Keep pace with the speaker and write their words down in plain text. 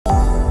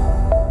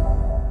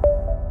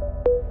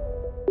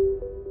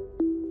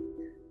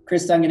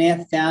Chris Duncan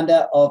here,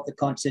 founder of the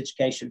Conscious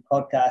Education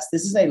Podcast.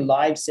 This is a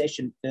live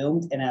session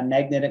filmed in our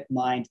Magnetic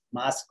Mind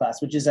Masterclass,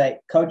 which is a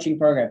coaching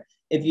program.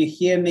 If you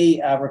hear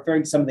me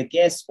referring to some of the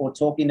guests or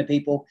talking to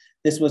people,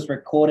 this was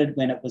recorded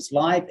when it was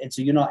live, and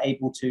so you're not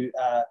able to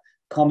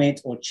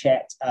comment or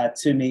chat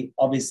to me,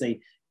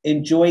 obviously.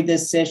 Enjoy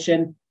this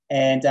session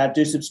and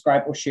do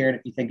subscribe or share it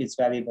if you think it's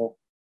valuable.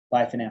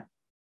 Bye for now.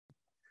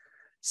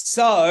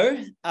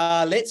 So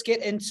let's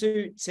get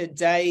into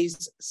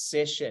today's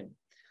session.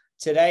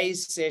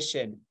 Today's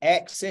session,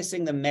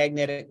 accessing the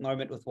magnetic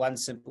moment with one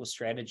simple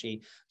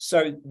strategy.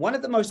 So one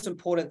of the most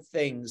important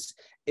things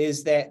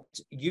is that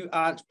you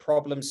aren't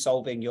problem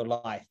solving your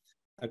life,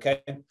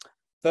 okay?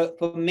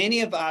 For many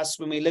of us,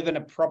 when we live in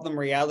a problem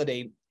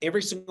reality,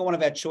 every single one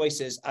of our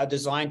choices are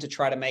designed to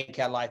try to make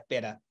our life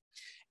better.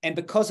 And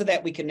because of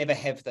that, we can never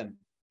have them,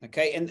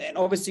 okay? And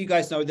obviously you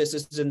guys know this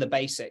is in the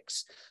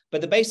basics. But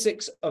the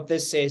basics of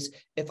this says,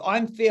 if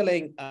I'm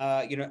feeling,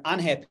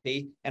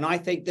 unhappy, and I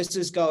think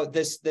this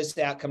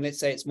outcome, let's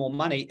say it's more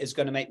money, is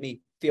going to make me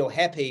feel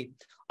happy,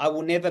 I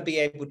will never be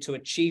able to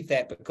achieve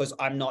that because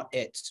I'm not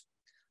it.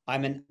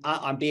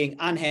 I'm being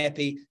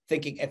unhappy,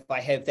 thinking if I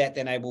have that,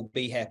 then I will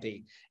be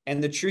happy.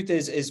 And the truth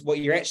is what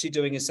you're actually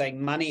doing is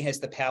saying money has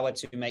the power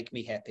to make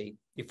me happy.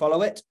 You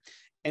follow it?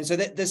 And so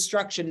that this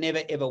structure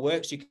never, ever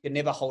works. You can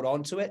never hold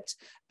on to it.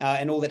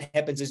 And all that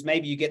happens is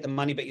maybe you get the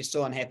money, but you're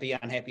still unhappy.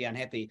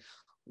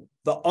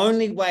 The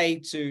only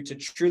way to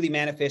truly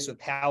manifest with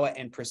power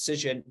and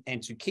precision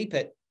and to keep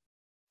it,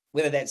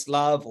 whether that's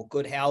love or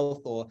good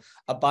health or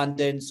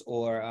abundance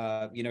or,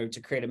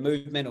 to create a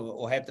movement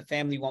or have the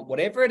family you want,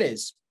 whatever it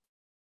is,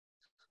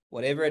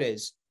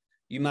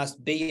 you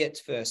must be it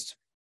first.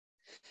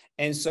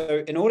 And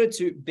so in order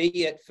to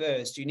be it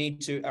first, you need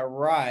to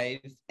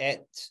arrive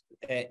at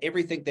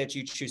everything that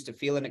you choose to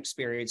feel and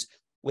experience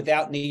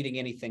without needing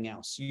anything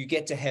else. You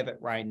get to have it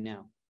right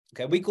now.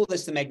 Okay, we call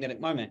this the magnetic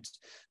moment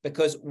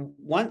because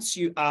once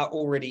you are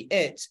already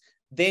it,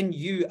 then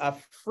you are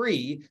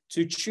free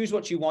to choose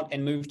what you want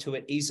and move to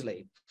it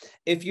easily.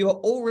 If you're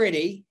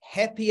already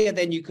happier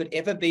than you could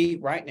ever be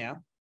right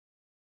now,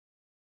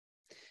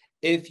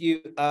 if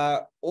you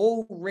are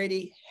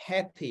already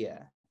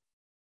happier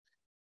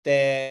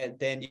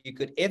than you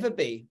could ever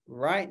be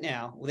right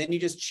now, well, then you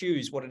just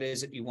choose what it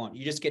is that you want.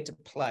 You just get to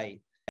play.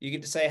 You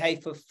get to say, hey,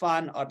 for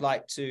fun, I'd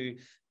like to,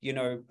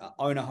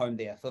 own a home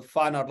there. For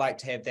fun, I'd like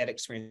to have that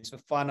experience. For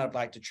fun, I'd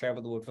like to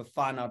travel the world. For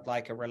fun, I'd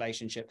like a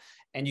relationship.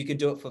 And you can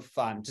do it for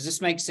fun. Does this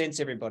make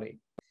sense, everybody?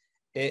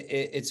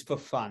 It's for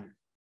fun.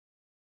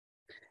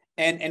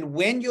 And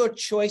when your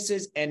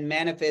choices and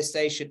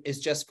manifestation is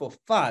just for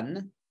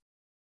fun,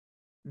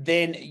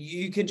 then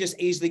you can just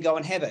easily go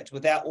and have it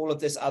without all of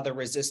this other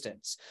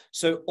resistance.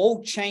 So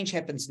all change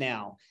happens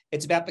now.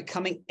 It's about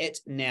becoming it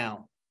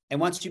now. And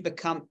once you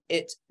become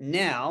it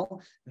now,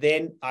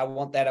 then I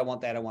want that,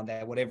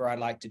 whatever I'd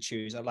like to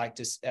choose. I'd like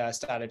to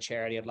start a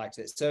charity. I'd like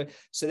to. So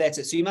that's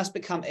it. So you must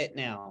become it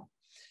now.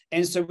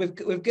 And so we've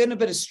given a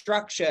bit of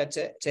structure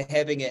to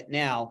having it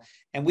now.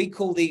 And we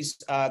call these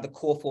the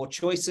core four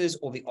choices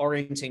or the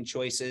orienting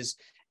choices.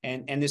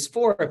 And there's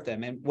four of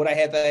them. And would I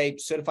have a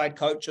certified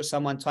coach or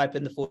someone type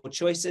in the four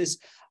choices?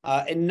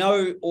 In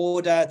no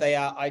order, they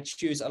are: I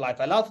choose a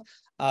life I love.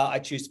 I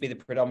choose to be the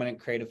predominant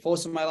creative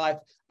force in my life.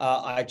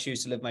 I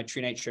choose to live my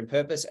true nature and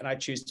purpose. And I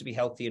choose to be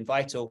healthy and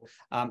vital.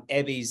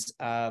 Abby's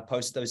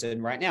post those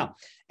in right now.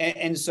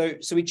 And so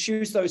we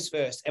choose those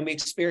first and we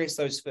experience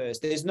those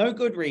first. There's no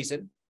good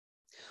reason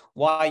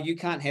why you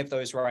can't have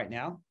those right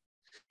now,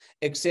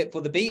 except for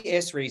the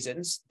BS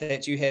reasons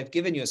that you have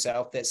given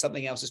yourself that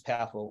something else is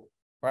powerful.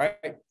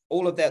 Right?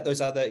 All of that, those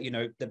other,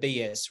 the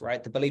BS,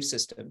 right? The belief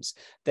systems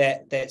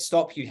that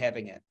stop you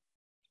having it.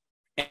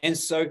 And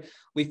so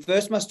we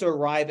first must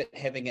arrive at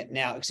having it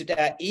now, except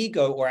our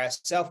ego or our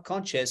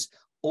self-conscious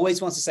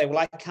always wants to say, well,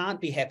 I can't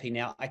be happy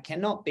now. I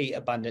cannot be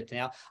abundant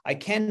now. I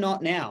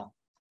cannot now.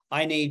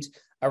 I need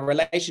a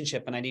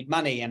relationship and I need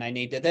money and I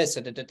need this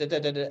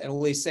and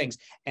all these things.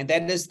 And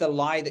that is the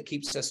lie that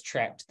keeps us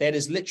trapped. That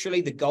is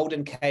literally the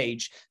golden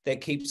cage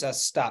that keeps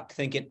us stuck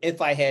thinking,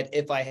 if I had.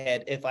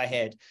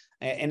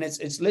 And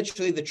it's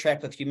literally the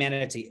trap of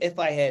humanity.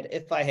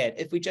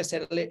 If we just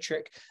had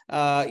electric,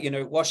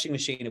 washing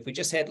machine, if we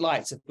just had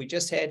lights, if we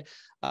just had,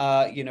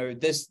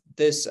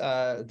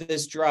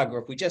 this drug, or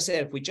if we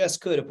just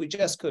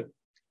could,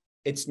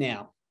 it's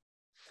now.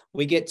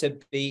 We get to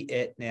be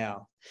it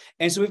now.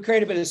 And so we've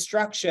created a bit of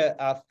structure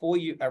for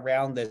you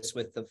around this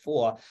with the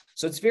four.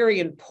 So it's very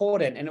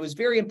important. And it was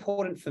very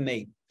important for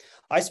me.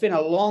 I spent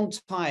a long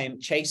time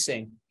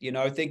chasing,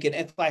 thinking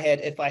if I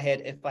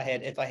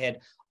had,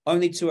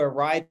 only to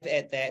arrive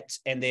at that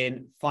and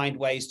then find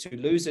ways to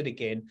lose it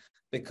again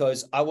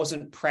because I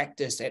wasn't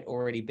practiced at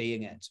already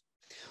being it.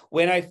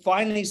 When I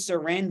finally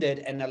surrendered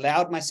and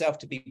allowed myself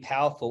to be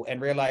powerful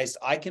and realized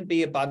I can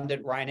be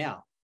abundant right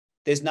now.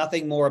 There's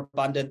nothing more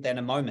abundant than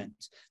a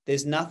moment.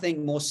 There's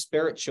nothing more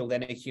spiritual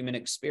than a human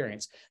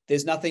experience.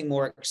 There's nothing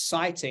more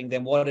exciting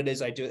than what it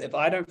is I do. If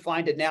I don't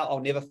find it now, I'll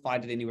never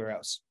find it anywhere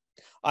else.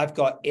 I've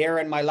got air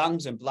in my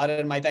lungs and blood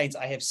in my veins.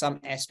 I have some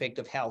aspect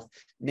of health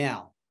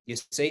now. You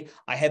see,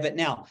 I have it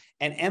now.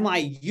 And am I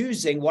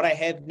using what I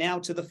have now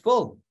to the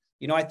full?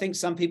 You know, I think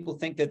some people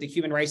think that the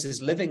human race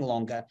is living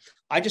longer.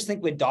 I just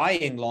think we're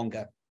dying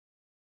longer.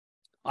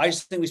 I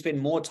just think we spend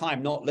more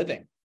time not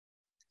living,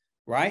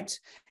 right?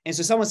 And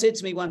so someone said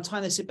to me one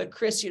time, they said, but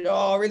Chris, you know,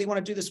 I really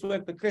want to do this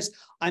work, but Chris,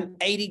 I'm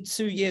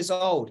 82 years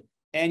old.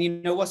 And you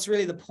know, what's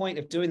really the point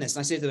of doing this?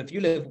 And I said that if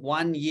you live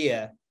 1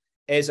 year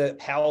as a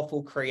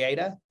powerful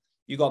creator,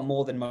 you got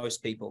more than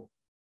most people.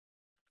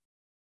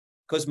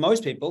 Because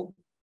most people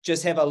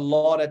just have a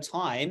lot of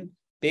time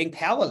being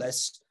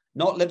powerless,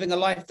 not living a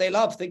life they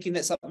love, thinking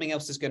that something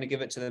else is going to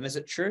give it to them. Is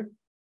it true?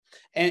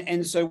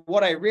 And so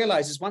what I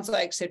realized is once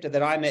I accepted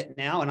that I'm it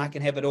now and I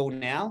can have it all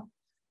now,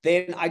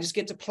 then I just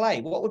get to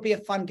play. What would be a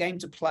fun game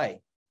to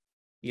play?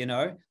 You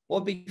know, what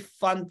would be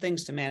fun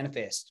things to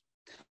manifest?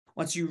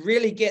 Once you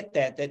really get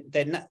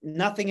that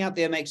nothing out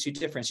there makes you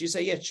different. You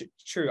say, yeah,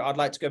 true. I'd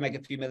like to go make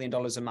a few $1 million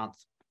a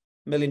month,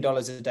 $1 million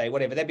a day,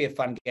 whatever. That'd be a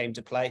fun game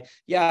to play.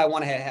 Yeah, I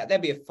want to have,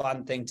 that'd be a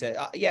fun thing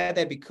to, yeah,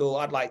 that'd be cool.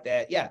 I'd like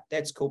that. Yeah,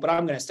 that's cool. But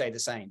I'm going to stay the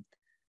same.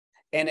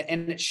 And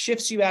it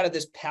shifts you out of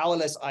this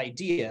powerless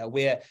idea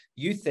where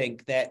you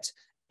think that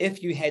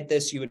if you had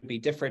this, you would be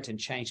different and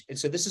change. And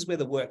so this is where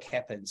the work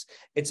happens.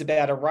 It's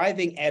about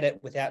arriving at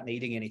it without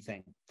needing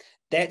anything.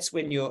 That's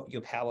when you're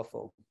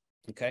powerful.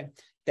 Okay.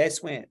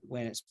 That's when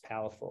it's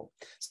powerful.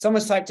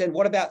 Someone's typed in,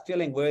 what about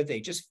feeling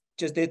worthy? Just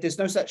there's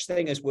no such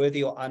thing as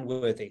worthy or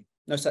unworthy.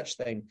 No such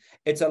thing.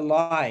 It's a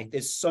lie.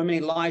 There's so many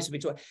lies to be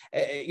taught.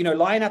 You know,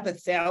 line up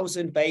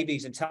 1,000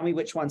 babies and tell me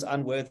which one's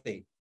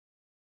unworthy.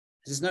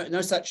 There's no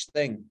such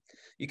thing.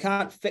 You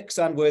can't fix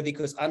unworthy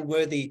because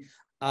unworthy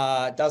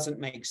doesn't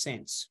make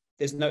sense.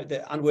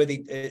 The unworthy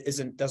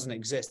doesn't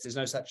exist. There's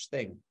no such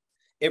thing.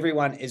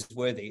 Everyone is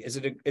worthy. Is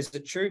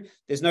it true?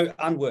 There's no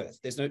unworth.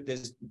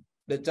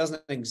 That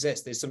doesn't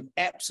exist. There's some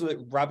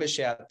absolute rubbish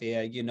out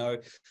there, you know,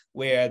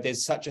 where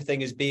there's such a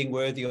thing as being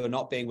worthy or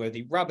not being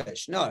worthy.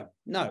 Rubbish. No,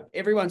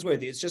 everyone's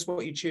worthy. It's just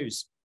what you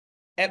choose.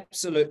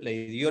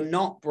 Absolutely. You're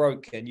not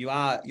broken. You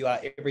are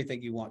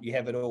everything you want. You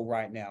have it all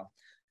right now.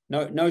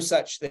 No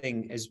such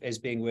thing as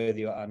being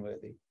worthy or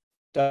unworthy.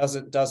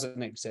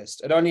 Doesn't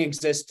exist. It only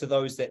exists to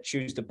those that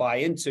choose to buy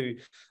into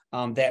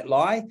that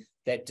lie,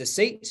 that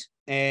deceit,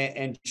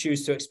 and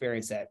choose to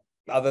experience that.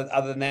 Other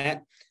than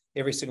that,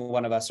 every single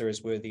one of us are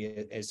as worthy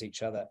as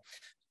each other.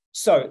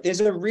 So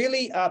there's a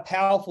really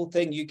powerful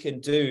thing you can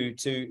do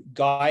to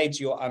guide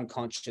your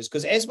unconscious,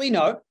 because as we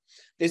know,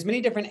 there's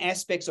many different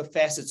aspects or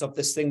facets of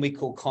this thing we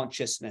call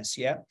consciousness,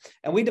 yeah?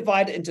 And we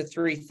divide it into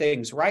 3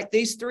 things, right?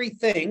 These 3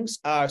 things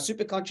are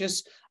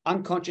superconscious,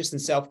 unconscious,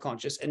 and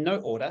self-conscious in no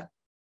order.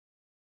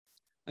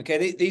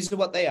 Okay, these are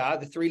what they are,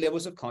 the 3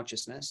 levels of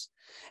consciousness.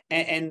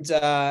 And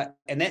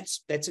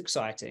that's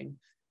exciting.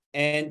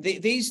 And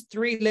these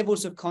 3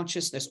 levels of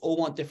consciousness all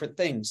want different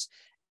things.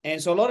 And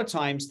so a lot of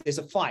times there's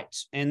a fight,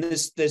 and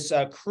this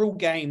cruel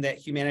game that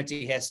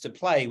humanity has to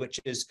play, which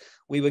is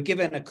we were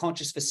given a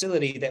conscious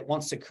facility that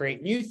wants to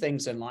create new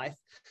things in life.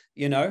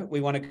 You know, we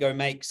want to go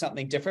make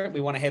something different. We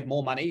want to have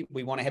more money.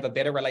 We want to have a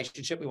better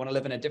relationship. We want to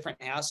live in a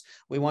different house.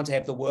 We want to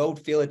have the world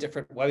feel a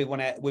different way.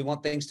 We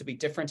want things to be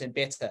different and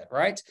better,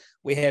 right?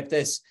 We have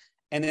this.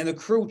 And then the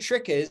cruel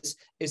trick is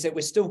that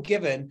we're still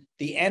given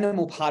the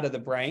animal part of the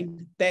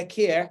brain back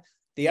here,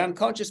 the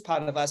unconscious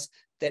part of us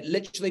that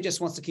literally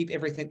just wants to keep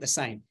everything the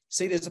same.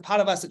 See, there's a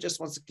part of us that just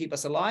wants to keep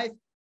us alive.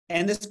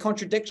 And this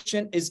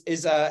contradiction is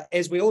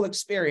as we all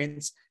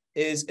experience,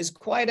 is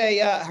quite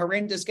a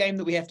horrendous game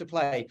that we have to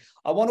play.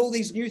 I want all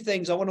these new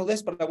things. I want all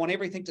this, but I want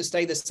everything to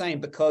stay the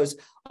same because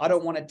I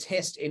don't want to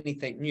test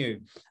anything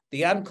new.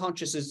 The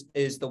unconscious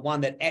is the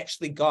one that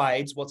actually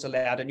guides what's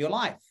allowed in your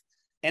life.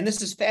 And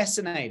this is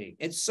fascinating.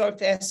 It's so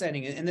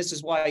fascinating. And this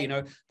is why, you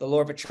know, the law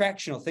of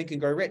attraction or Think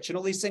and Grow Rich and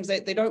all these things, they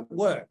don't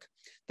work.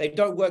 They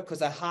don't work because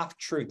they're half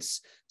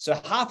truths. So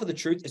half of the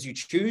truth is you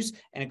choose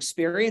and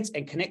experience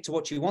and connect to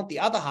what you want. The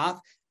other half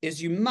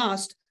is you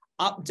must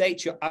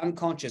update your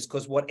unconscious,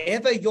 because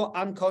whatever your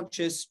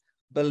unconscious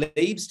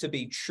believes to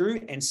be true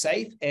and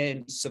safe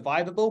and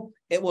survivable,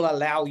 it will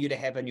allow you to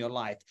have in your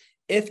life.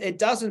 If it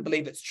doesn't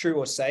believe it's true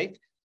or safe,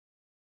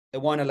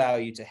 it won't allow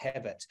you to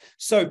have it.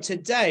 So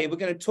today we're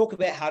going to talk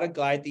about how to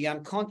guide the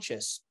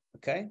unconscious,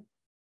 okay?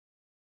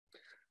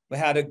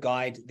 How to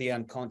guide the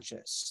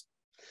unconscious.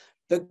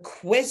 The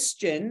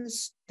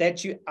questions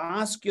that you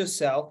ask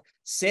yourself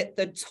set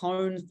the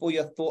tone for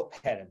your thought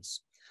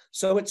patterns.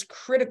 So it's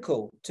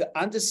critical to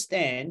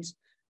understand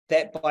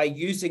that by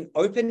using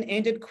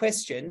open-ended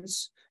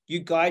questions, you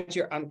guide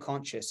your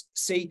unconscious.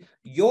 See,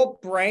 your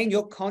brain,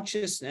 your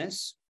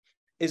consciousness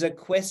is a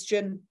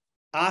question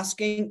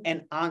asking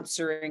and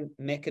answering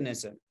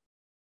mechanism.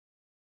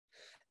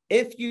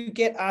 If you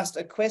get asked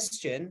a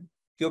question,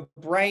 your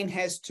brain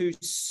has to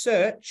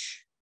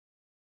search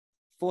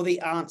for the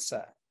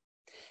answer.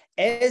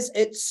 As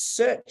it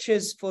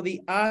searches for the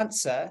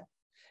answer,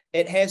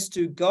 it has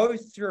to go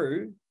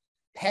through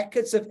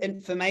packets of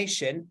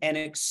information and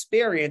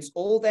experience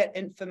all that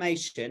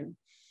information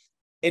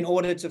in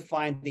order to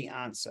find the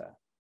answer.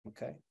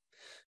 Okay.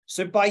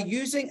 So by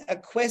using a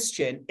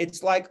question,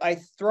 it's like I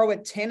throw a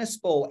tennis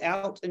ball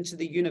out into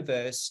the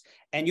universe,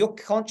 and your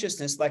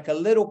consciousness, like a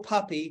little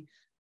puppy,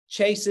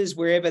 chases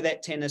wherever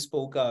that tennis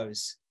ball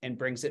goes and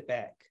brings it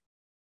back.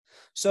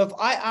 So if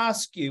I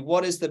ask you,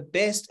 what is the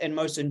best and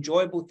most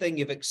enjoyable thing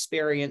you've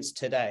experienced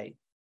today?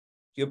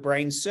 Your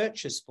brain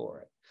searches for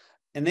it.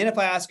 And then if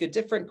I ask a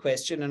different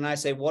question and I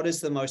say, what is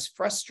the most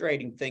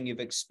frustrating thing you've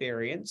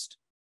experienced?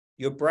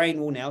 Your brain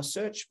will now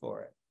search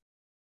for it.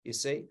 You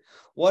see,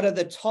 what are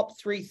the top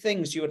 3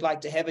 things you would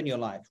like to have in your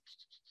life?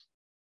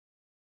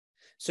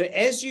 So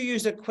as you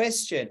use a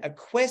question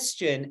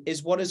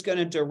is what is going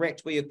to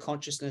direct where your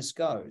consciousness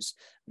goes.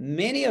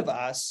 Many of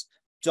us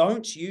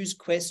don't use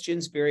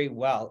questions very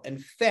well. In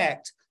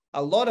fact,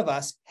 a lot of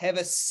us have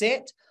a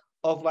set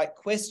of like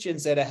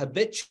questions that are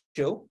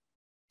habitual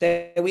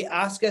that we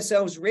ask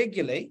ourselves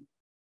regularly.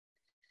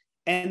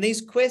 And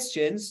these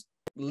questions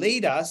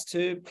lead us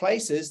to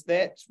places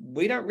that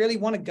we don't really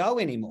want to go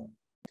anymore.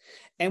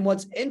 And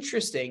what's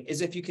interesting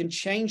is if you can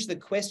change the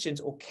questions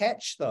or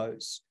catch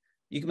those,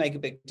 you can make a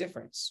big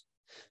difference.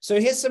 So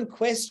here's some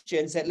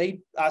questions that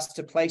lead us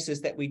to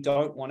places that we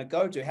don't want to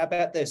go to. How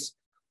about this?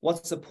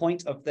 What's the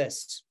point of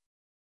this?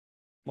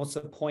 What's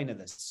the point of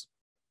this?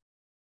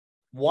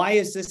 Why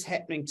is this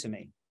happening to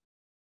me?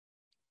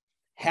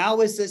 How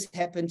has this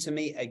happened to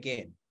me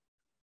again?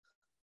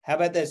 How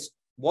about this?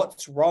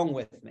 What's wrong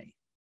with me?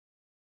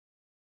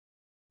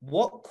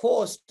 What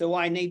course do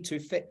I need to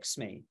fix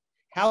me?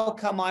 How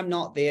come I'm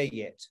not there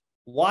yet?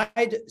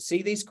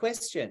 See these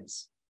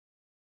questions?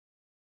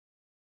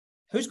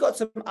 Who's got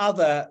some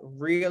other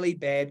really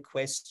bad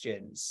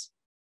questions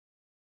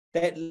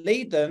that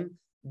lead them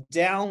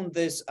down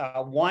this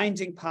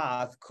winding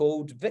path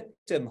called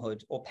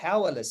victimhood or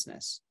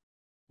powerlessness?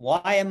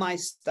 Why am I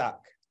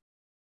stuck?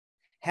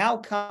 How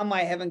come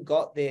I haven't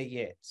got there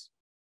yet?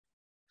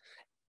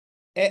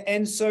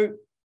 And so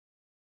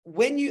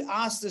when you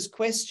ask this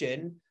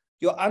question,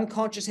 your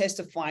unconscious has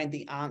to find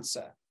the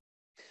answer.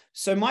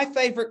 So my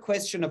favorite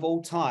question of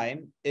all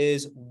time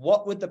is,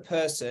 what would the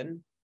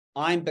person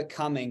I'm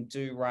becoming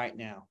do right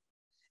now?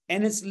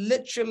 And it's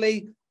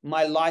literally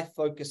my life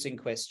focusing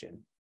question.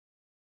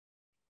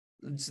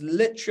 It's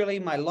literally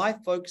my life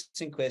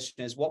focusing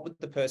question is, what would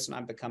the person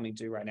I'm becoming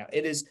do right now?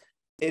 It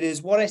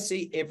is what I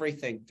see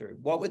everything through.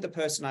 What would the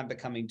person I'm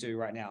becoming do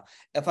right now?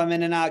 If I'm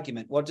in an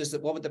argument, what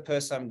would the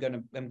person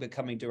I'm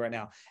becoming do right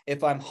now?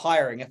 If I'm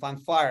hiring, if I'm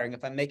firing,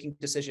 if I'm making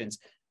decisions,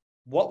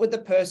 what would the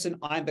person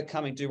I'm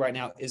becoming do right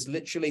now is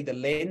literally the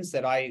lens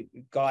that I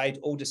guide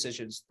all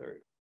decisions through.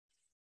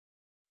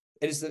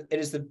 It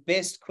is the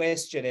best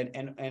question,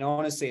 and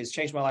honestly, it's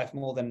changed my life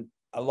more than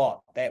a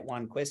lot, that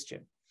one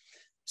question.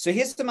 So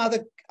here's some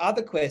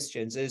other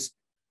questions is,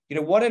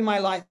 what in my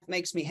life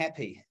makes me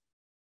happy?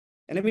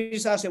 And let me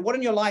just ask you, what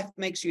in your life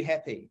makes you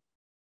happy?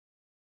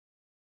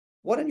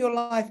 What in your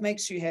life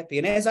makes you happy?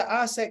 And as I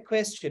ask that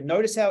question,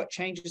 notice how it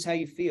changes how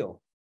you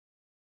feel.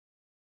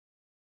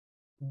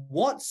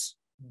 What's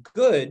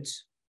good?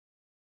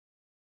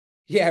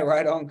 Yeah,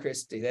 right on,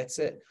 Christy. That's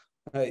it.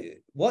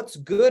 What's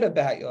good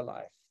about your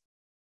life?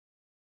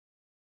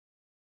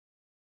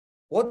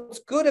 What's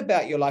good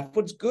about your life?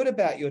 What's good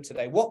about your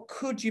today? What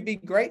could you be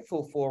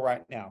grateful for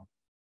right now?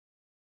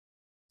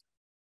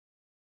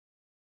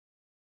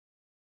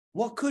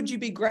 What could you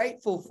be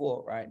grateful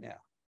for right now?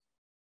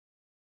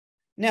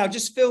 Now,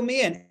 just fill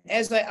me in.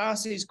 As I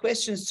ask these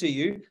questions to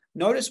you,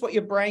 notice what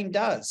your brain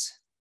does.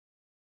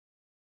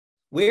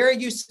 Where are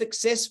you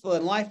successful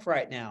in life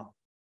right now?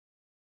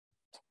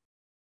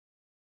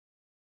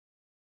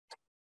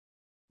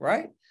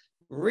 Right?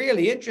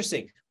 Really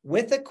interesting.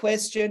 With a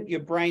question, your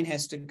brain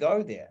has to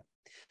go there.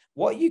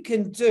 What you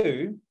can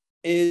do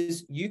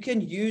is you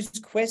can use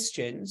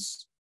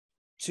questions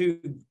to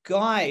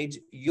guide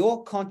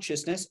your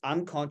consciousness,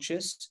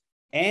 unconscious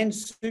and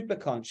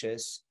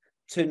superconscious,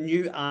 to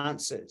new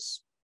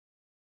answers.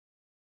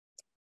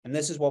 And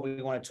this is what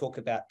we want to talk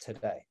about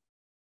today.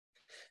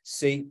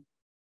 See,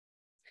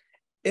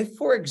 if,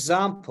 for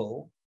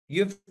example,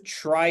 you've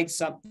tried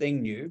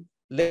something new,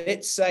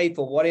 let's say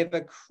for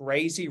whatever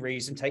crazy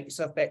reason, take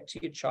yourself back to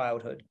your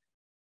childhood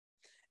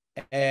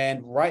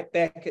and right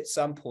back at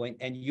some point,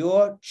 and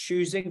you're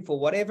choosing, for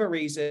whatever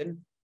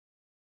reason,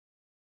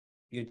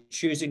 you're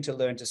choosing to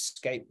learn to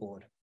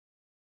skateboard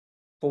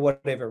for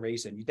whatever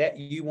reason, that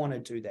you want to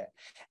do that.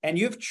 And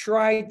you've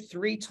tried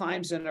 3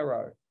 times in a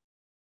row.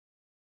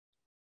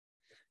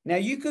 Now,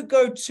 you could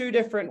go 2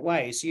 different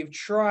ways. You've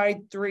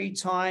tried 3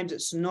 times,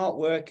 it's not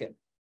working.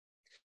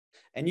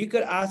 And you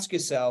could ask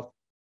yourself,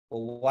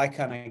 well, why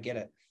can't I get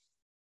it?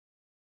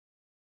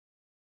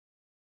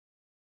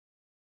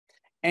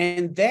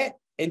 And that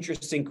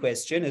interesting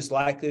question is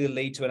likely to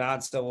lead to an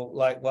answer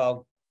like,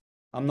 well,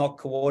 I'm not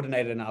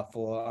coordinated enough,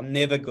 or I'm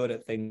never good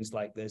at things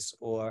like this,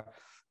 or,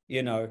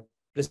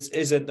 this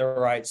isn't the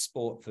right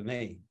sport for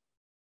me.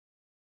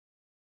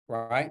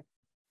 Right?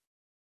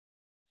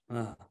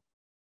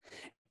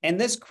 And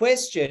this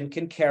question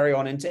can carry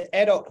on into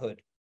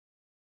adulthood.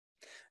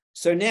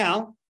 So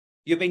now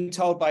you're being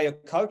told by your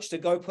coach to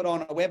go put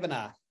on a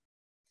webinar.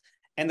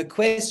 And the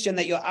question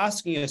that you're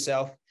asking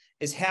yourself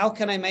is, how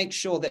can I make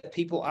sure that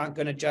people aren't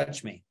going to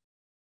judge me?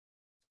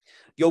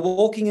 You're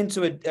walking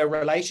into a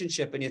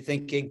relationship and you're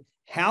thinking,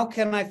 how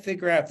can I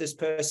figure out if this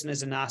person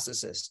is a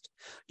narcissist?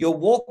 You're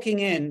walking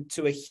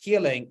into a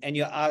healing and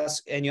you're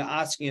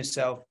asking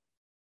yourself,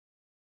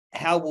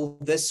 how will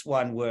this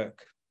one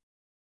work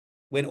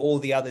when all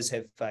the others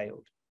have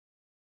failed?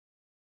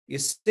 You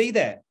see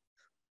that?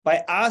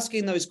 By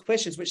asking those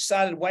questions, which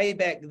started way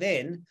back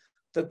then,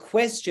 the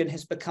question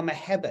has become a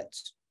habit.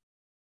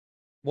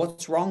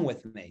 What's wrong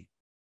with me?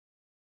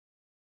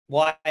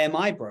 Why am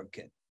I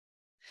broken?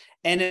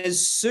 And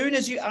as soon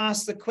as you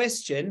ask the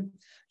question,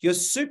 your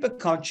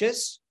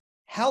superconscious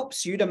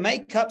helps you to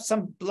make up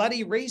some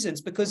bloody reasons.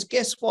 Because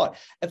guess what?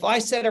 If I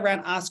sat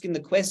around asking the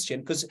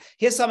question, because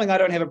here's something I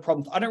don't have a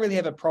problem with. I don't really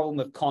have a problem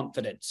with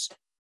confidence,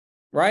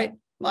 right?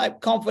 My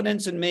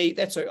confidence in me,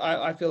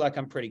 I feel like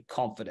I'm pretty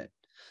confident.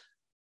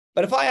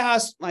 But if I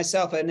ask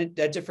myself a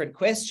different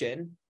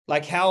question,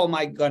 like how am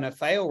I going to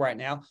fail right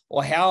now?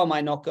 Or how am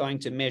I not going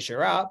to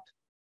measure up?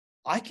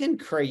 I can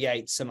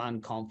create some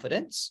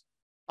unconfidence.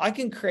 I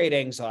can create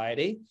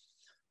anxiety.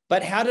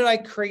 But how did I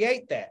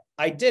create that?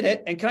 I did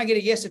it. And can I get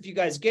a yes if you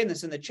guys get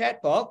this in the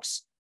chat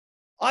box?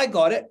 I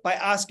got it by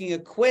asking a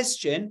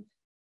question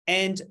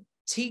and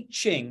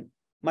teaching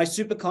my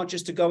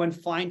superconscious to go and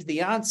find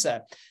the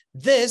answer.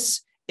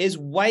 This is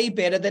way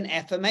better than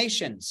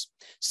affirmations.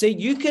 See,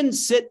 you can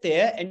sit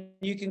there and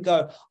you can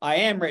go, I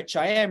am rich,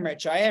 I am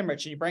rich, I am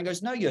rich. And your brain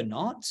goes, no, you're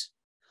not.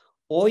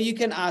 Or you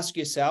can ask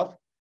yourself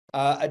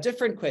a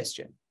different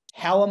question.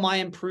 How am I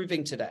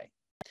improving today?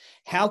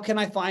 How can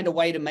I find a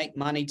way to make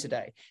money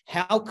today?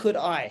 How could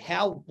I?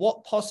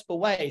 What possible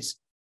ways?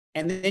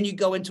 And then you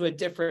go into a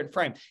different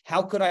frame.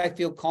 How could I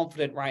feel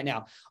confident right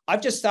now?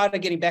 I've just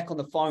started getting back on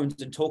the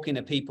phones and talking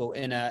to people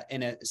in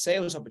a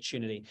sales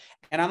opportunity.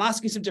 And I'm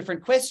asking some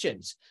different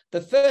questions.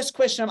 The first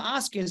question I'm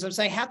asking is I'm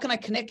saying, how can I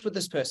connect with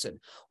this person?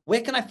 Where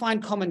can I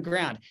find common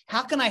ground?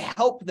 How can I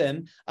help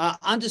them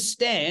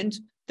understand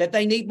that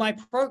they need my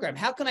program?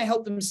 How can I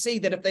help them see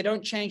that if they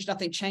don't change,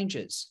 nothing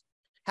changes?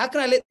 How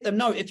can I let them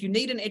know if you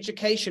need an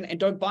education and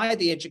don't buy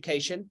the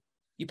education,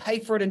 you pay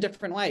for it in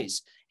different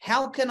ways?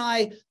 How can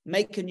I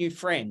make a new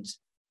friend?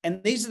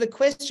 And these are the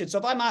questions. So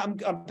if I'm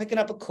picking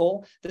up a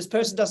call, this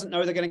person doesn't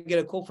know they're going to get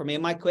a call from me.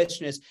 And my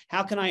question is,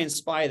 how can I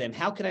inspire them?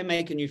 How can I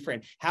make a new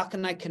friend? How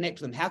can I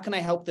connect with them? How can I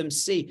help them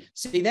see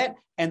that?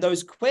 And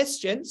those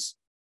questions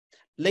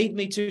lead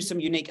me to some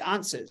unique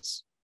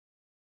answers.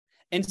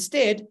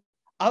 Instead,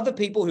 other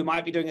people who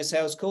might be doing a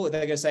sales call, they're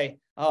going to say,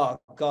 oh,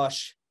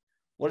 gosh,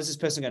 what is this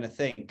person going to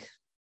think?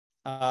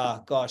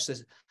 Gosh,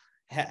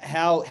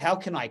 how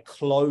can I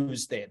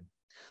close them?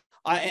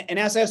 And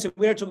as I said,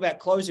 we don't talk about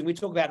closing, we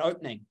talk about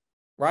opening,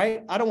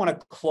 right? I don't want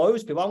to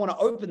close people. I want to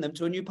open them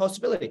to a new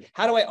possibility.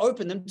 How do I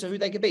open them to who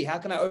they could be? How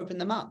can I open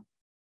them up?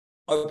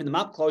 Open them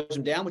up, close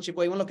them down, whichever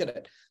way you want to look at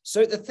it.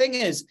 So the thing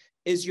is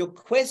your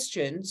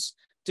questions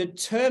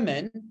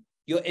determine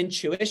your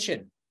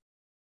intuition.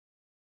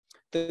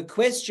 The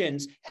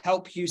questions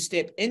help you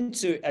step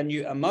into a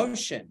new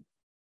emotion.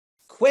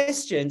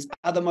 Questions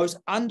are the most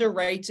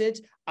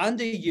underrated,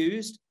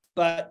 underused,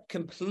 but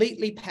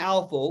completely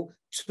powerful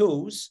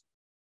tools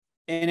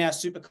in our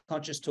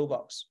superconscious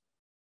toolbox.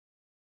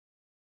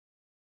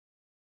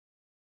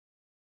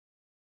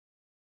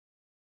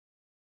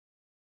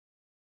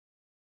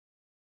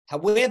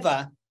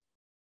 However,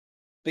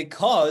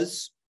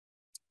 because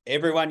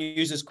everyone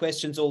uses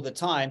questions all the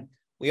time,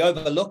 we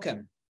overlook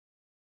them.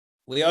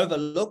 We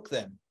overlook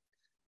them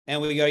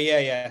and we go,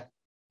 yeah,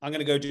 I'm going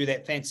to go do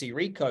that fancy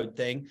Recode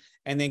thing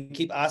and then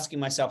keep asking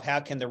myself, how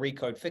can the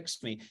Recode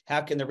fix me?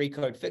 How can the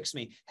Recode fix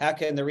me? How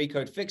can the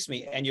Recode fix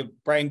me? And your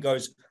brain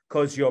goes,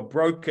 because you're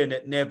broken,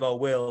 it never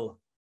will.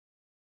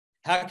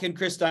 How can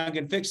Chris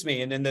Duncan fix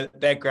me? And in the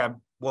background,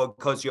 well,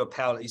 because you're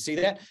powerless. You see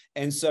that?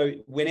 And so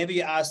whenever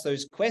you ask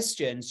those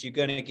questions, you're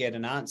going to get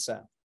an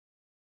answer.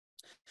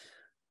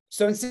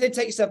 So instead,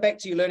 take yourself back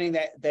to you learning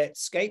that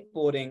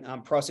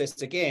skateboarding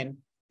process again.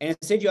 And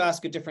instead, you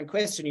ask a different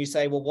question. You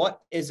say, well,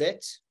 what is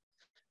it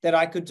that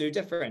I could do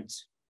different?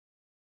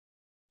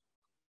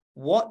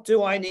 What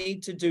do I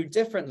need to do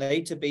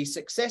differently to be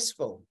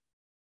successful?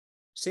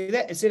 See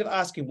that? Instead of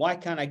asking, why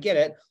can't I get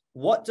it?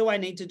 What do I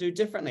need to do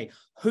differently?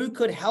 Who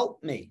could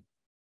help me?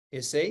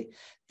 You see,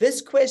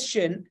 this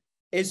question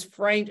is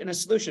framed in a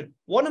solution.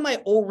 What am I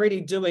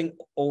already doing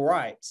all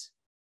right?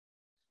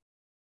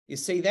 You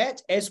see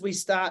that? As we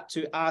start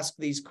to ask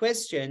these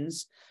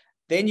questions,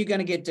 then you're going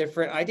to get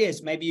different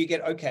ideas. Maybe you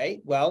get,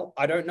 okay, well,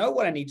 I don't know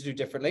what I need to do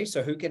differently.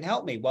 So who can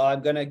help me? Well,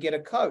 I'm going to get a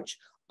coach.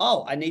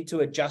 Oh, I need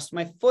to adjust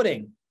my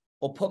footing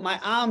or put my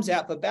arms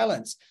out for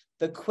balance.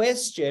 The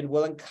question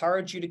will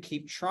encourage you to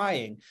keep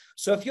trying.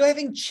 So if you're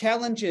having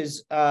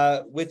challenges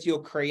with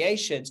your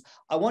creations,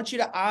 I want you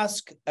to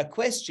ask a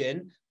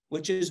question,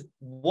 which is,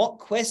 what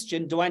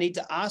question do I need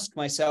to ask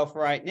myself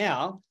right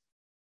now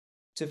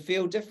to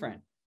feel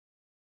different?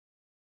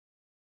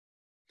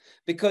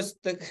 Because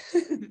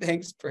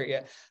thanks,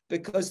 Priya,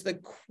 because the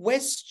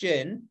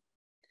question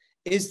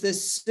is the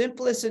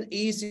simplest and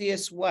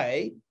easiest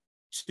way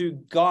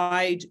to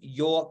guide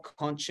your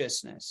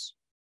consciousness.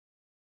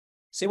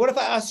 See, what if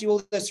I ask you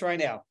all this right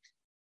now?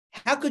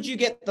 How could you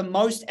get the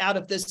most out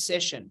of this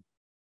session?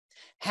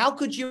 How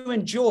could you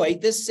enjoy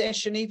this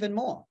session even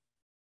more?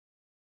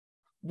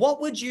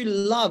 What would you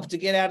love to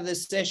get out of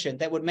this session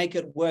that would make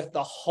it worth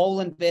the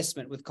whole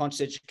investment with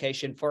conscious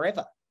education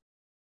forever?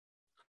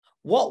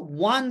 What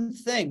one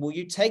thing will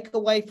you take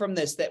away from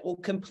this that will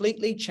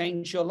completely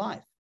change your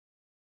life?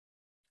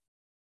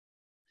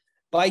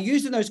 By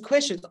using those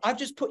questions, I've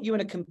just put you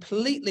in a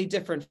completely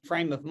different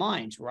frame of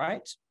mind,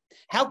 right?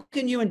 How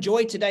can you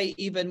enjoy today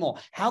even more?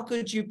 How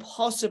could you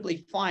possibly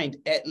find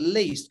at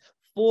least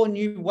 4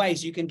 new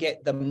ways you can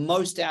get the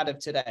most out of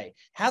today?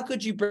 How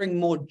could you bring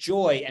more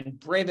joy and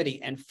brevity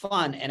and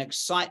fun and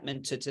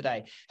excitement to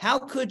today? How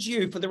could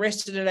you, for the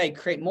rest of the day,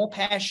 create more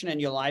passion in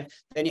your life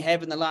than you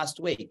have in the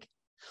last week?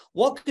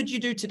 What could you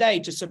do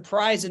today to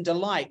surprise and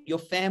delight your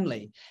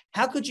family?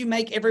 How could you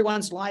make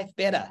everyone's life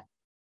better?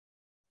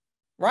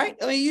 Right?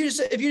 I mean,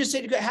 if you just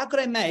said, how could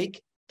I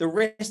make the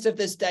rest of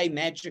this day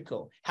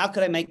magical? How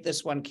could I make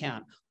this one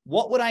count?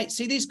 What would I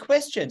see these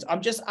questions?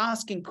 I'm just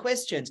asking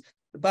questions.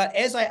 But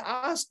as I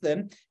ask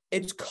them,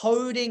 it's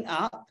coding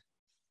up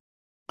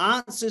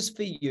answers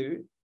for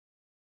you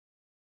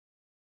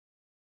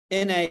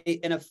in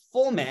a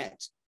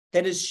format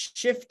that has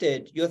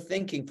shifted your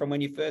thinking from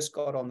when you first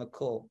got on the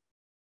call.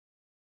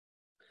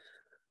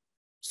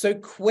 So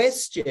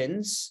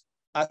questions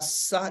are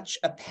such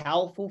a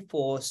powerful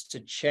force to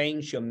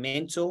change your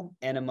mental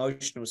and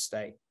emotional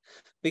state,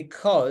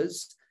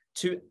 because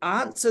to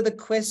answer the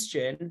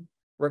question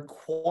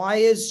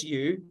requires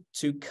you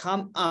to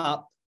come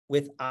up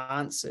with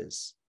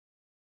answers.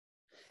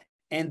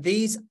 And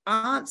these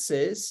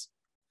answers,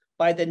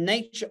 by the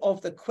nature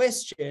of the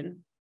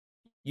question,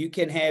 you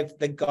can have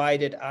the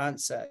guided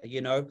answer.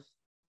 You know,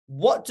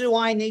 what do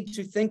I need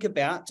to think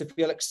about to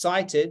feel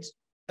excited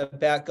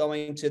about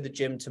going to the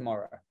gym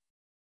tomorrow?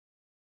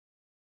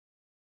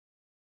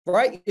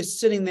 Right? You're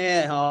sitting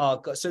there. Oh,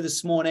 God. So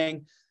this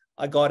morning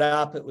I got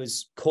up. It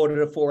was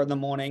 3:45 in the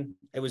morning.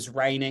 It was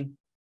raining.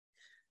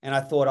 And I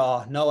thought,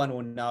 oh, no one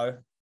will know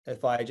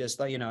if I just,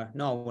 no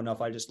one will know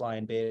if I just lie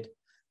in bed.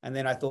 And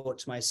then I thought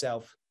to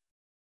myself,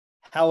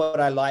 how would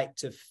I like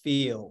to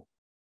feel?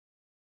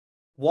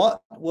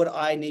 What would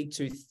I need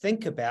to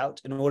think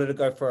about in order to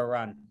go for a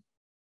run?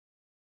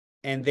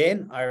 And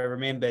then I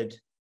remembered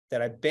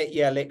that I bet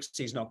you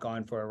Alexi's not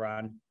going for a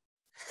run.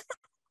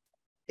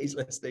 He's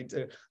listening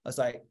to. I was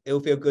like, it'll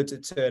feel good to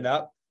turn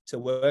up to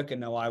work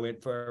and know I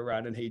went for a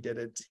run and he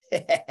didn't.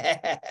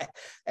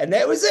 And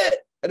that was it.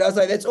 And I was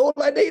like, that's all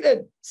I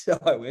needed. So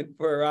I went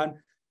for a run.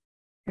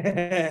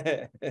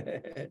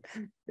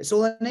 That's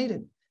all I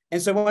needed.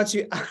 And so once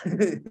you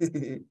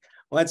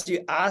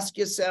ask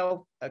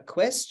yourself a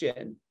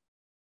question,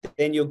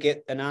 then you'll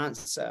get an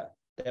answer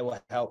that will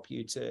help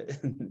you to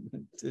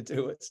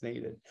do what's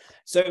needed.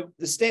 So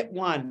the step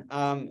 1,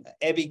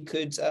 Abby,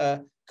 could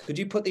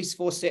you put these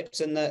 4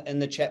 steps in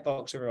the chat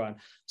box, everyone?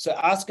 So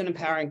ask an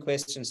empowering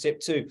question. Step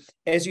 2,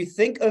 as you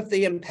think of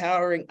the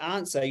empowering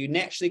answer, you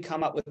naturally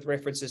come up with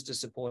references to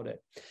support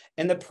it.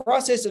 In the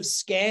process of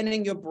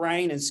scanning your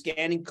brain and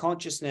scanning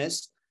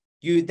consciousness,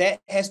 that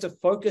has to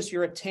focus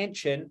your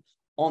attention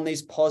on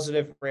these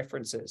positive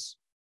references.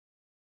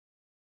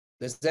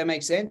 Does that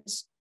make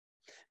sense?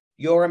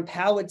 Your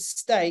empowered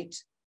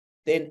state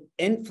then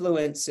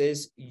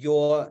influences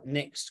your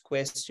next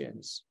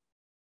questions.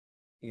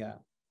 Yeah.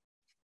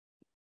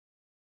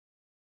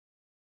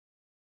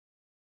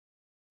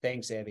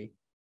 Thanks, Abby.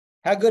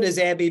 How good is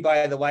Abby,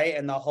 by the way,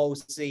 and the whole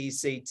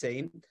CEC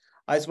team?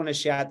 I just want to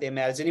shout them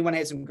out. Has anyone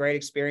had some great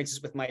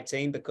experiences with my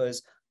team?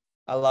 Because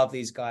I love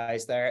these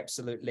guys. They're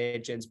absolute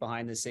legends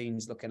behind the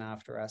scenes looking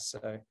after us.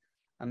 So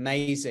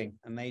amazing,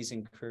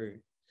 amazing crew.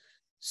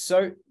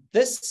 So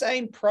this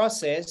same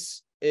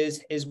process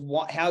is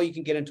how you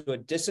can get into a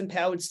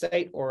disempowered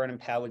state or an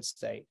empowered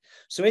state.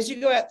 So as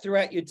you go out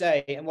throughout your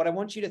day, and what I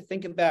want you to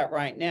think about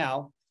right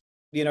now,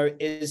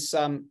 is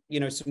some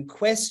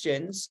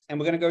questions, and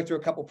we're going to go through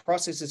a couple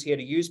processes here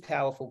to use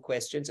powerful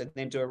questions and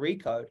then do a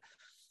recode.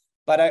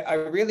 But I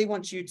really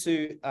want you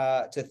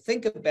to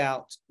think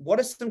about what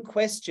are some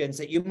questions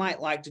that you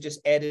might like to just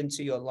add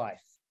into your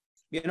life.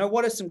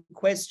 What are some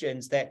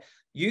questions that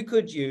you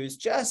could use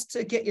just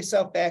to get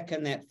yourself back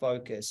in that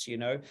focus,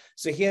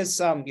 So here's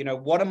some,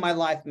 what in my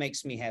life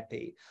makes me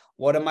happy?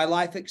 What in my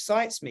life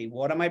excites me?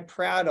 What am I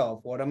proud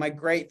of? What am I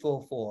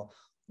grateful for?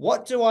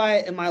 What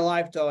in my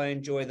life do I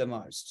enjoy the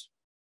most?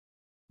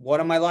 What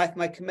in my life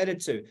am I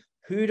committed to?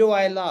 Who do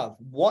I love?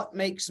 What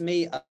makes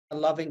me a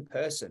loving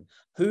person?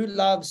 Who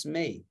loves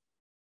me?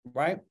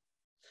 Right?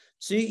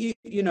 So,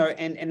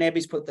 and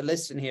Abby's put the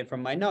list in here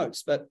from my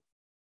notes, but,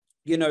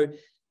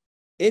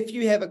 if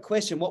you have a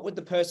question, what would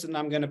the person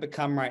I'm going to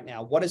become right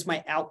now? What is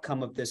my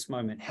outcome of this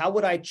moment? How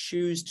would I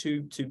choose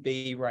to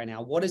be right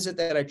now? What is it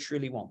that I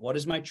truly want? What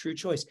is my true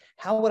choice?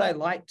 How would I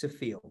like to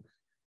feel?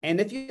 And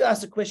if you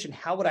ask the question,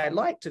 how would I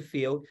like to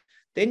feel?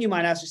 Then you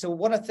might ask yourself,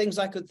 what are things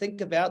I could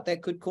think about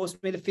that could cause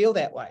me to feel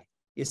that way?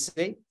 You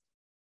see?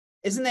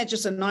 Isn't that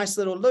just a nice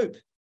little loop?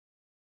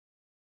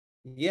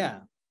 Yeah.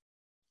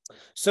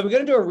 So we're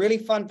going to do a really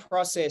fun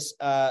process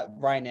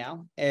right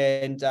now,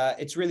 and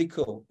it's really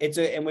cool.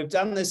 And we've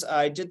done this.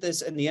 I did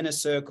this in the inner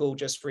circle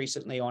just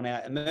recently on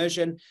our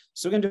immersion.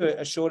 So we're going to do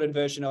a shortened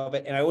version of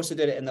it, and I also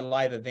did it in the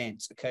live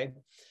events. Okay,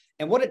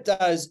 and what it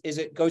does is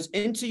it goes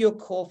into your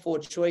core four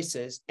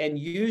choices and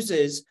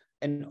uses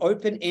an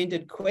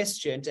open-ended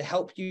question to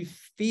help you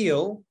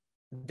feel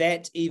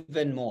that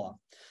even more.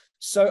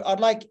 So I'd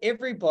like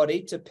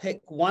everybody to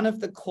pick one of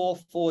the core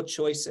four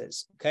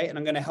choices, okay? And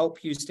I'm going to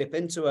help you step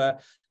into a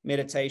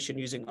meditation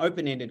using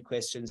open-ended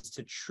questions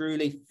to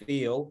truly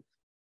feel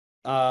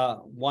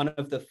one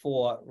of the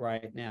four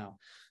right now.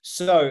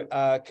 So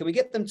can we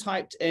get them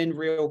typed in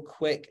real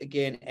quick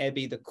again,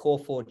 Abby, the core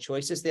four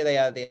choices? There they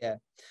are there.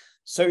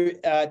 So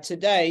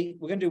today,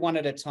 we're going to do one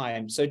at a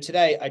time. So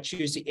today, I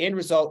choose the end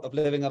result of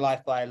living a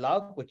life I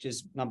love, which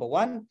is number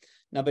one.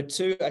 Number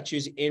two, I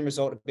choose the end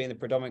result of being the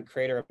predominant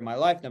creator of my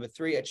life. Number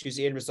three, I choose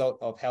the end result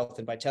of health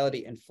and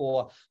vitality. And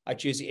four, I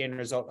choose the end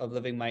result of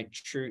living my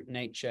true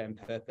nature and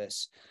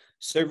purpose.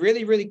 So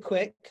really, really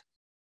quick,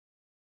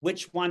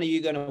 which one are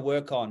you going to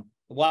work on?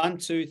 1,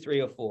 2,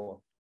 3, or 4?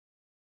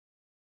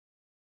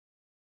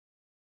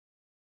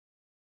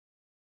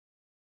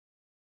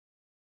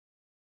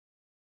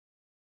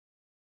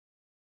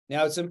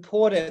 Now, it's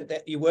important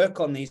that you work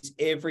on these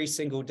every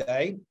single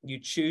day. You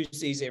choose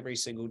these every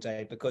single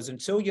day, because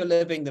until you're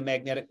living the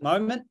magnetic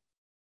moment,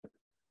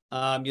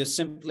 you're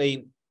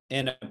simply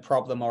in a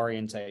problem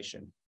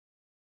orientation.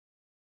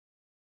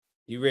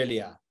 You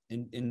really are.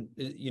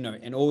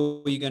 And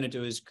all you're going to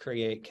do is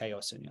create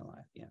chaos in your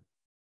life. Yeah.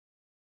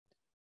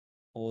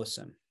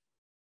 Awesome.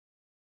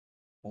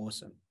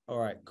 Awesome. All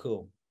right,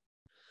 cool.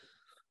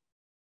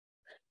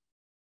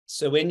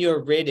 So when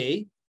you're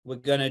ready, we're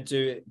going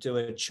to do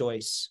a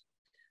choice.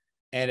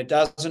 And it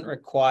doesn't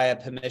require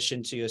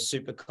permission to your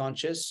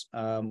superconscious.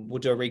 We'll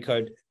do a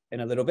recode in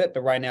a little bit,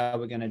 but right now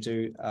we're going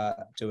to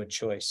do a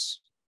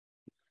choice.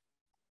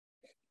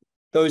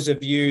 Those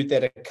of you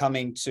that are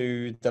coming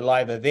to the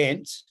live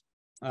event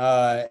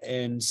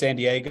in San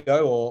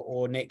Diego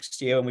or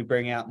next year when we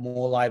bring out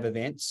more live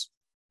events.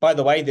 By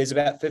the way, there's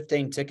about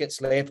 15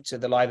 tickets left to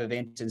the live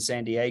event in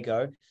San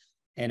Diego.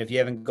 And if you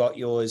haven't got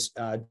yours,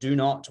 do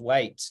not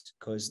wait,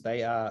 because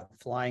they are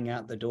flying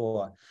out the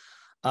door.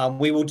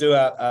 We will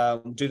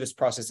do this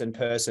process in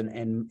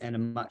person in a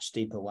much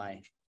deeper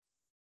way.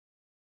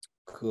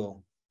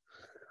 Cool.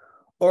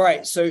 All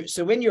right. So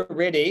when you're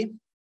ready,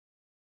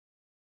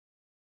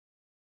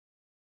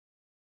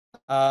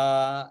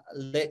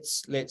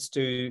 let's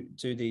do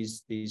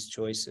these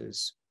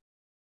choices.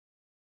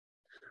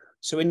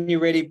 So when you're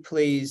ready,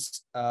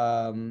 please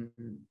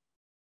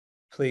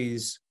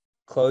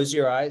close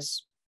your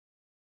eyes.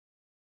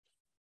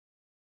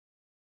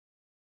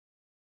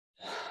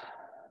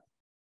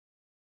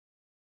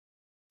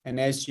 And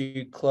as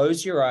you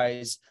close your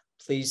eyes,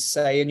 please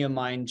say in your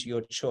mind your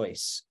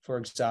choice. For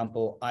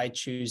example, I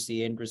choose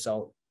the end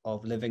result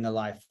of living a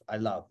life I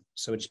love.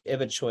 So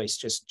whichever choice,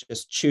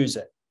 just choose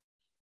it.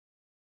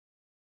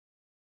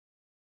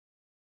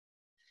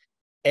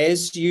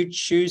 As you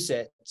choose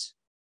it,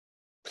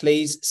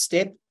 please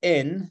step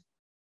in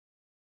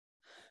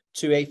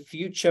to a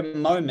future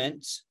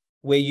moment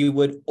where you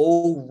would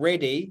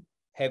already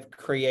have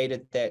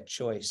created that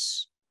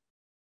choice.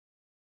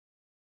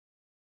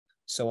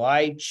 So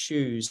I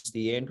choose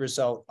the end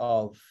result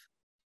of,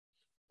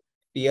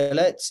 feel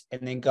it,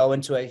 and then go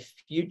into a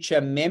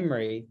future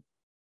memory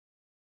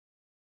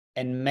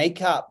and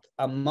make up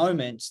a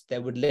moment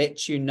that would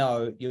let you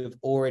know you've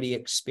already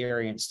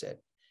experienced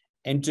it.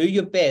 And do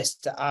your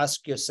best to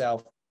ask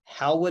yourself,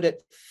 how would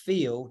it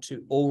feel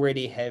to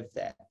already have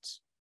that?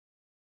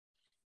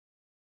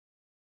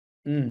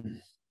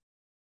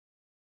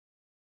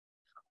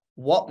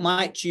 What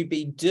might you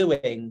be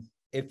doing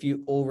if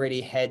you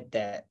already had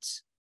that?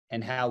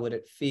 And how would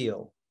it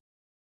feel?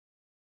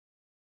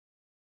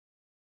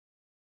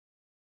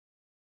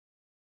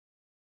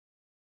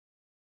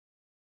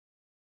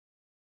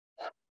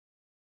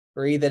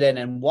 Breathe it in.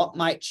 And what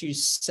might you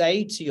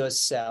say to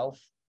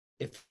yourself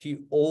if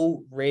you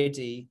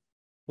already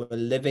were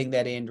living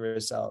that end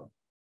result?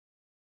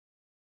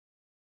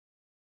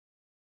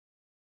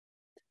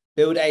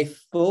 Build a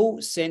full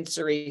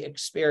sensory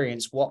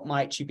experience. What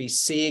might you be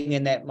seeing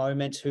in that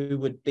moment? Who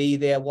would be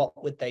there?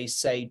 What would they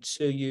say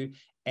to you?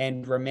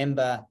 And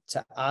remember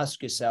to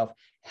ask yourself,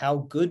 how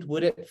good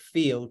would it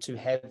feel to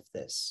have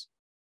this?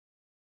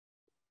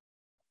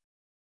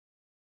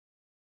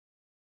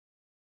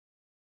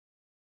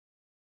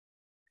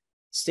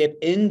 Step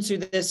into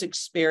this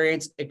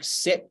experience,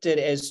 accept it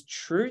as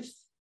truth,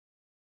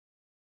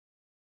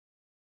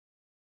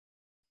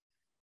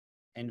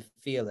 and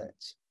feel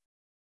it.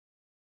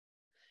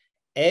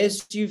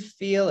 As you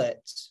feel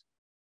it,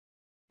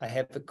 I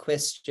have a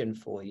question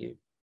for you.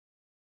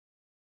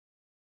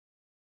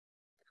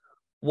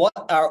 What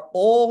are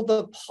all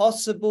the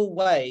possible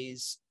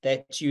ways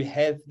that you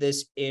have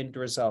this end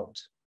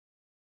result?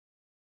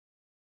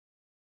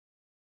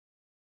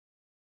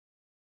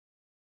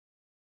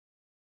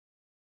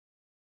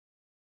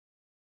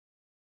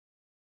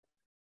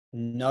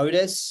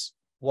 Notice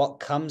what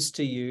comes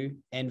to you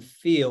and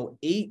feel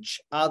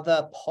each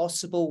other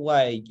possible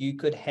way you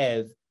could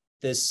have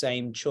this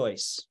same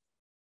choice.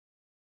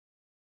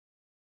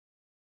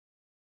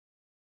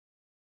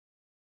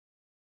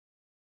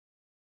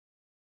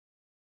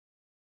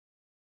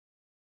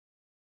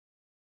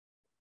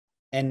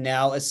 And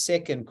now a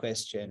second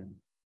question.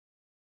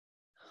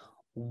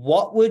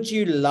 What would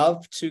you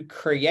love to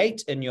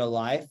create in your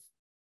life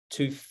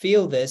to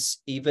feel this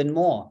even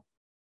more?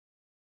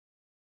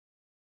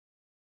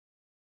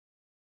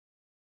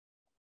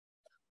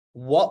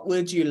 What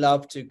would you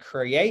love to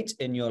create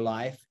in your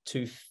life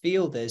to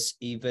feel this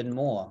even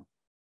more?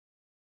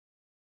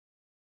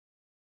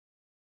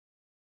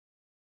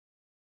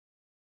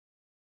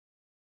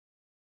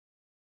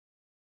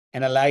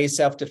 And allow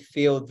yourself to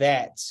feel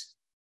that.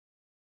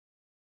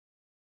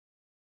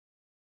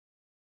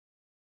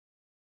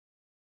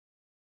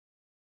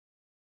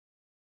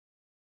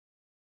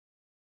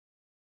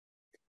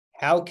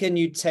 How can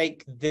you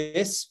take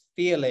this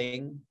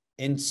feeling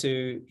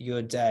into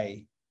your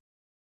day?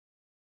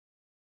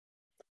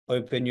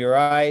 Open your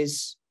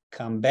eyes,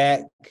 come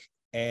back,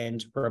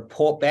 and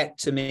report back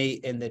to me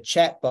in the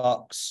chat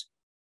box.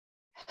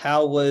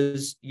 How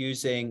was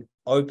using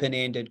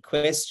open-ended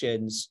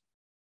questions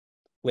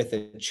with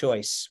a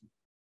choice?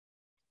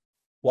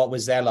 What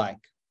was that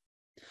like?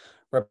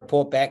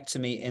 Report back to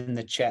me in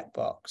the chat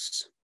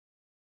box.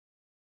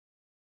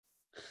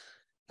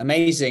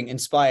 Amazing,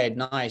 inspired,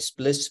 nice,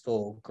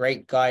 blissful,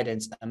 great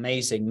guidance,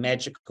 amazing,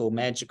 magical,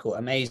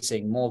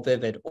 amazing, more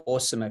vivid,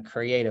 awesomer,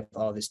 creative.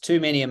 Oh, there's too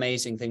many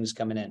amazing things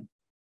coming in.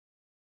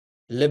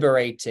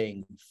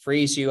 Liberating,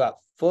 frees you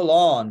up, full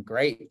on,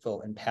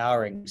 grateful,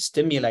 empowering,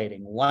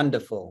 stimulating,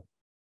 wonderful.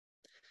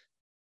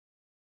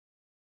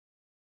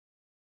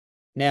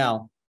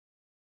 Now,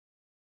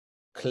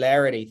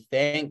 clarity,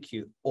 thank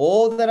you.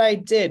 All that I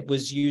did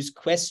was use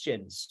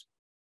questions.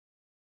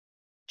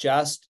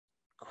 Just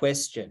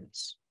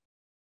questions.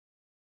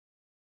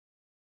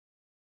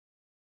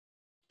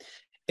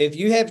 If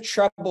you have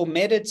trouble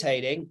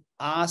meditating,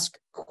 ask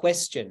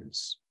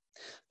questions.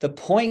 The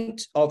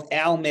point of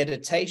our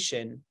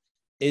meditation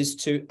is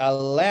to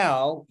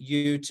allow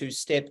you to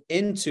step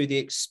into the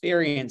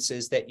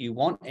experiences that you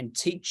want and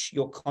teach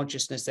your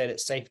consciousness that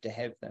it's safe to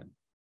have them.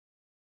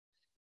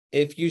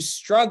 If you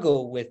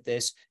struggle with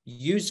this,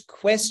 use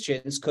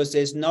questions, because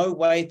there's no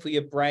way for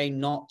your brain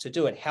not to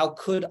do it. How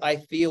could I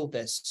feel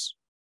this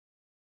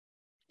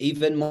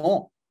even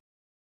more?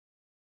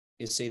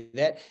 You see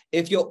that?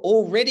 If you're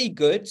already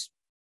good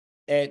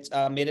at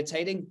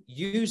meditating,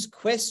 use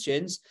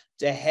questions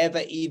to have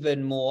an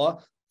even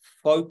more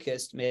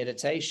focused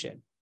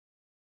meditation.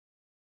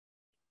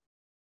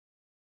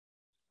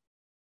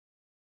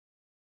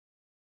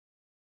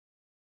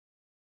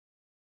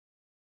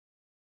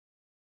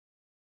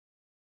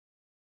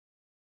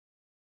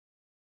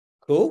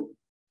 Cool.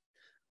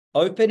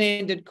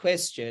 Open-ended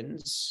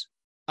questions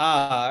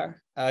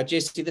are,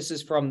 Jesse, this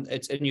is from,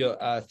 it's in your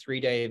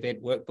 3-day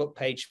event workbook,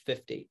 page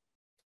 50.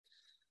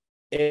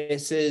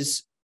 It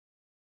says,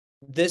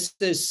 this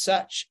is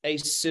such a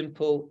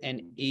simple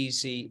and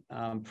easy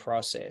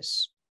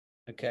process,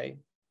 okay?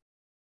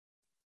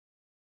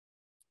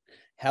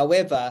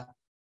 However,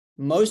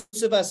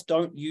 most of us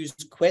don't use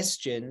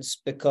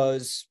questions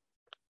because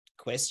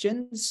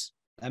questions,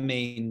 I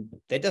mean,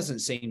 that doesn't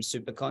seem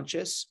super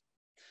conscious.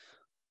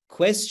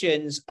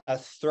 Questions are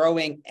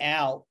throwing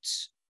out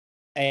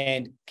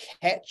and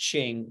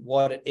catching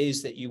what it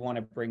is that you want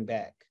to bring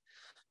back.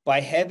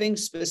 By having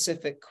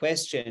specific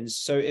questions,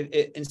 so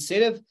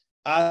instead of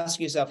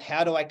asking yourself,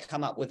 how do I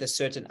come up with a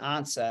certain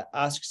answer?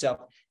 Ask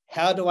yourself,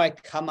 how do I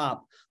come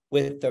up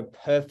with the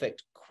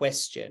perfect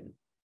question?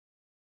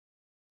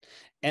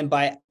 And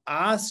by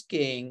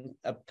asking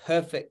a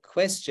perfect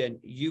question,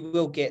 you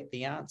will get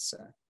the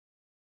answer.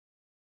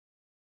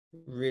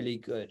 Really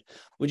good.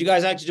 Would you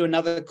guys like to do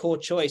another core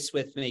choice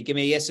with me? Give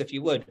me a yes if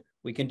you would.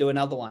 We can do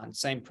another one.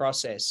 Same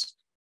process.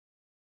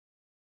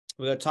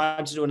 We've got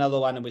time to do another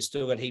one, and we've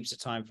still got heaps of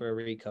time for a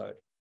recode.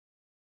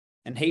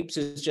 And heaps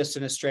is just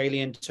an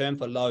Australian term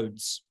for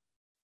loads.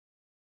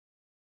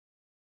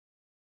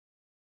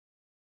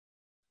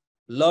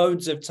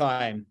 Loads of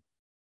time.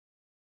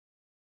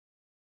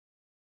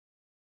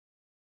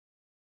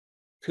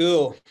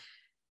 Cool.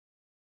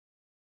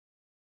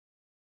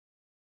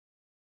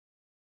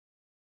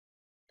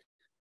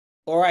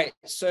 All right,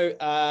 so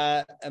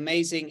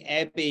amazing.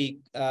 Abby,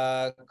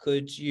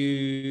 could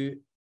you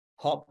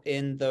hop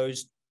in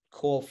those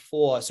core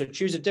 4? So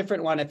choose a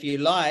different one if you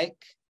like.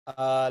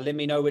 Let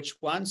me know which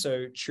one.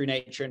 So true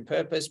nature and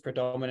purpose,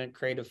 predominant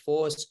creative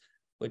force,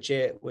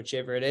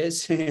 whichever it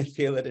is.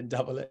 Feel it and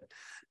double it.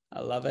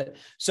 I love it.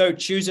 So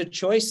choose a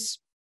choice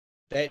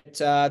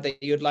that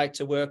you'd like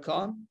to work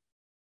on.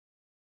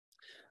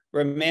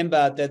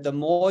 Remember that the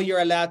more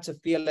you're allowed to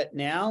feel it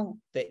now,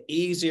 the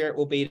easier it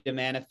will be to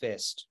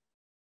manifest.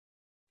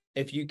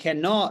 If you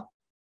cannot,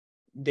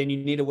 then you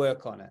need to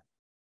work on it.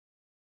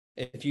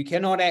 If you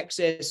cannot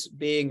access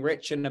being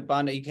rich and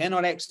abundant, you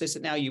cannot access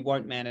it now, you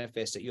won't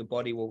manifest it. Your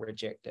body will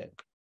reject it.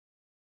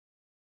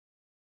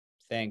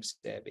 Thanks,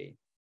 Debbie.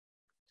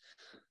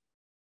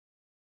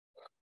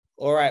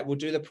 All right, we'll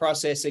do the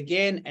process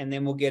again, and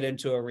then we'll get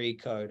into a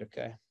recode,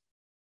 okay?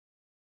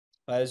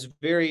 But it's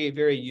very,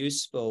 very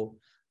useful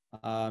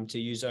to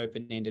use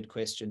open-ended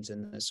questions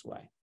in this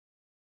way.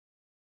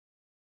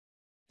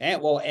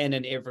 And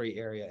in every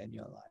area in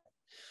your life.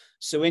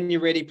 So when you're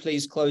ready,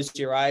 please close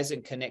your eyes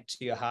and connect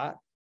to your heart.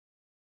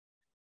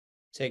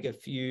 Take a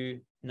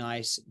few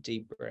nice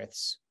deep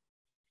breaths.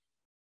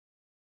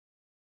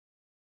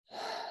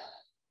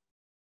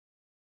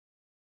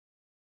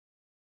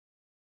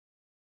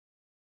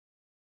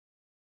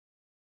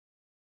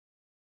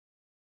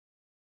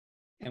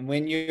 And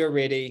when you're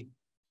ready,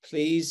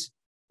 please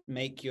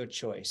make your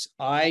choice.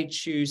 I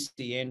choose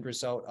the end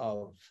result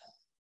of.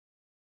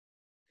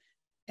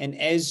 And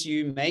as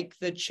you make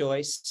the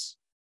choice,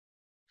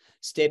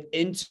 step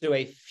into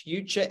a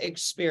future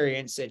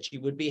experience that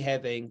you would be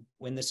having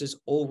when this is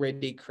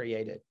already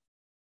created.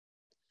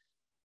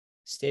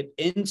 Step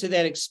into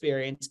that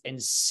experience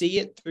and see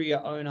it through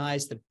your own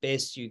eyes the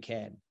best you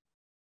can.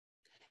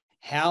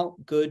 How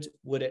good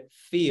would it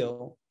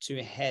feel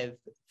to have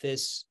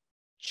this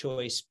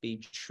choice be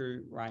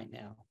true right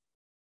now?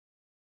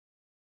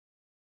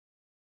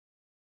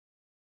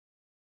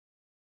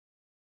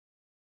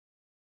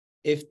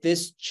 If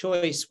this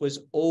choice was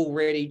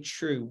already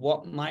true,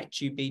 what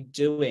might you be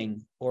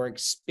doing or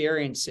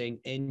experiencing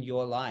in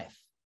your life?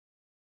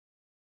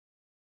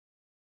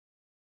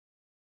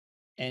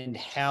 And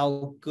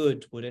how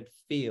good would it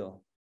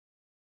feel?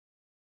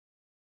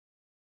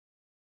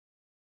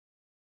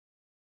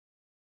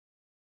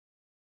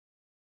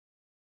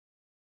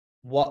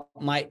 What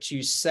might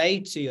you say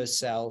to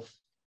yourself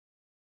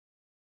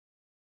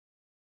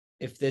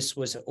if this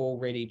was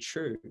already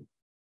true?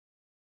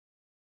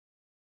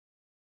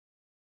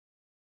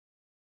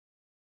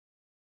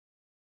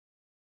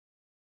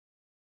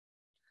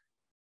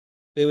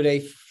 Build a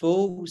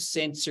full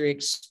sensory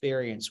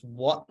experience.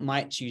 What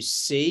might you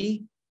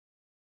see,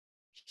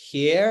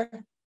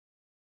 hear?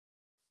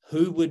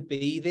 Who would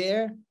be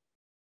there?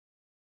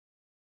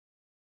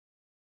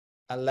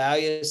 Allow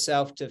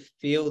yourself to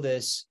feel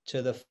this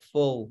to the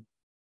full.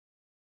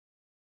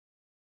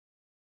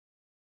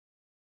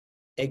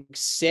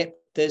 Accept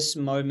this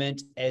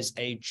moment as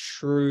a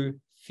true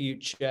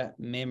future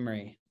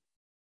memory.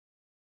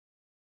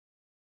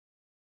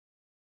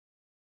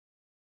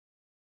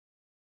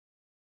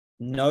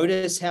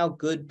 Notice how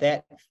good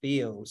that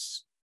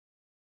feels.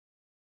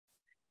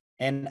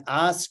 And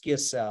ask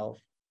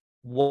yourself,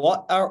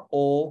 what are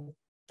all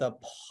the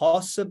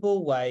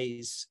possible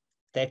ways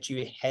that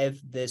you have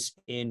this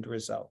end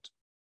result?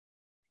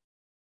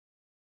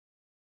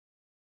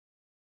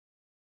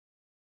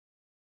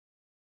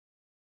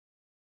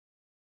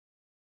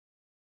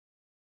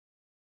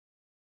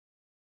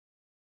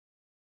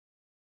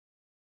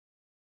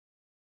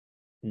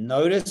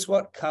 Notice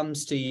what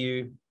comes to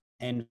you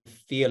and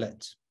feel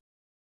it.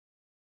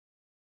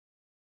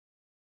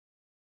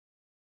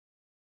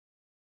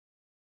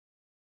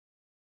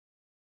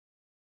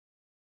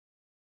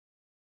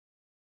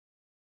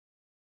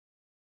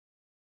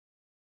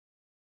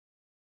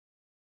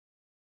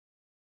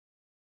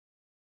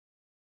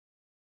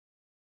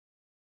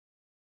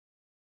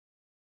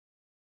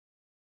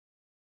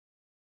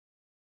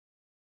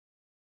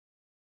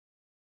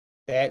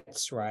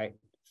 That's right.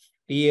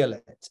 Feel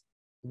it.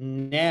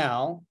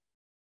 Now,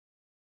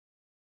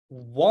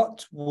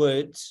 what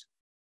would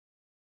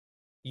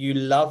you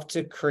love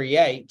to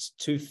create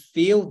to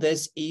feel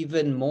this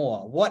even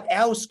more? What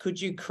else could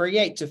you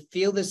create to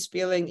feel this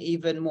feeling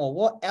even more?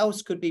 What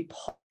else could be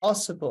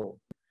possible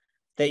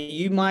that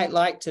you might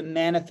like to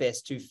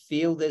manifest to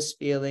feel this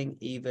feeling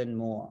even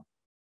more?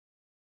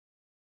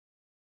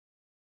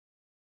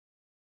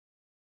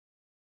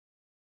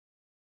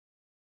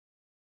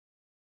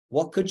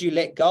 What could you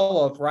let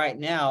go of right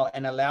now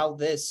and allow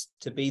this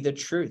to be the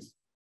truth?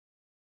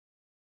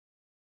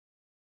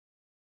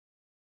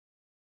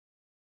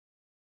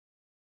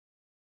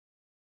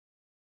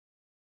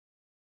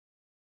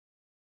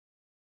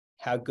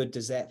 How good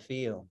does that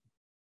feel?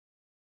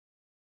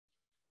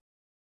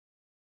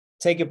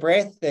 Take a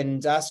breath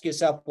and ask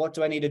yourself, what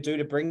do I need to do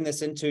to bring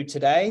this into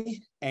today?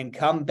 And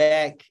come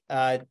back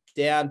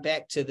down,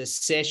 back to the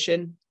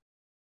session,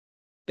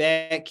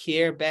 back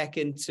here, back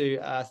into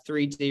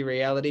 3D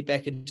reality,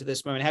 back into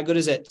this moment. How good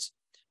is it?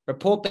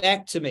 Report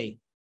back to me.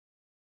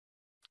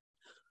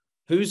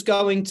 Who's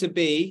going to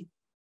be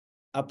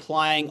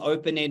applying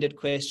open-ended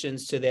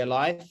questions to their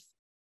life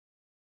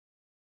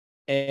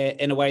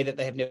in a way that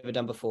they have never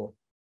done before?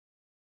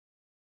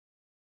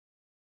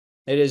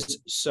 It is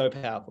so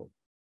powerful.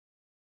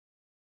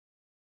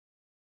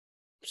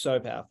 So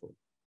powerful.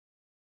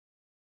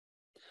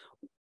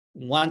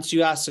 Once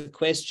you ask a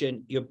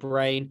question, your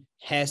brain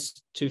has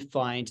to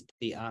find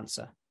the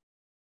answer.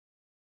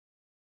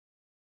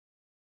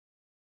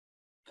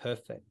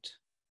 Perfect.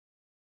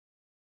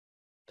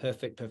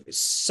 Perfect, perfect.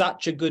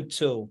 Such a good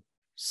tool.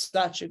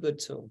 Such a good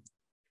tool.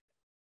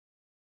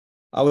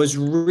 I was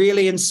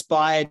really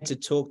inspired to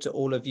talk to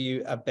all of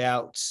you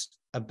about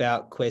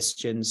about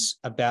questions,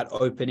 about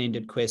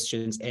open-ended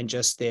questions, and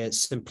just their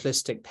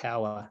simplistic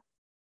power.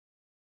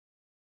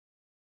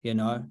 You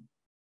know, I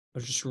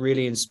was just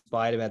really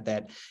inspired about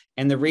that.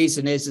 And the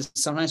reason is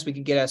sometimes we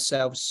can get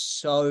ourselves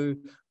so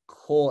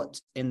caught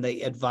in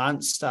the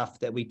advanced stuff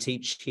that we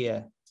teach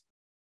here.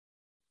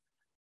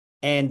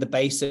 And the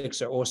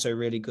basics are also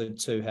really good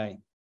too, hey?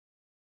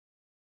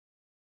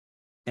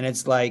 And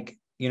it's like,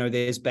 you know,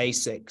 there's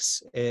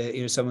basics.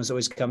 You know, someone's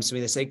always comes to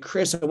me, they say,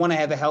 Chris, I want to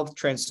have a health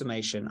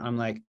transformation. I'm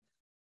like,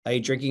 are you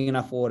drinking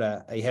enough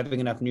water? Are you having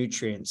enough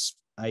nutrients?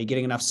 Are you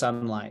getting enough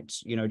sunlight?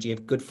 You know, do you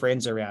have good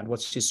friends around?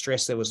 What's your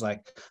stress levels like?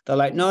 They're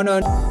like, no.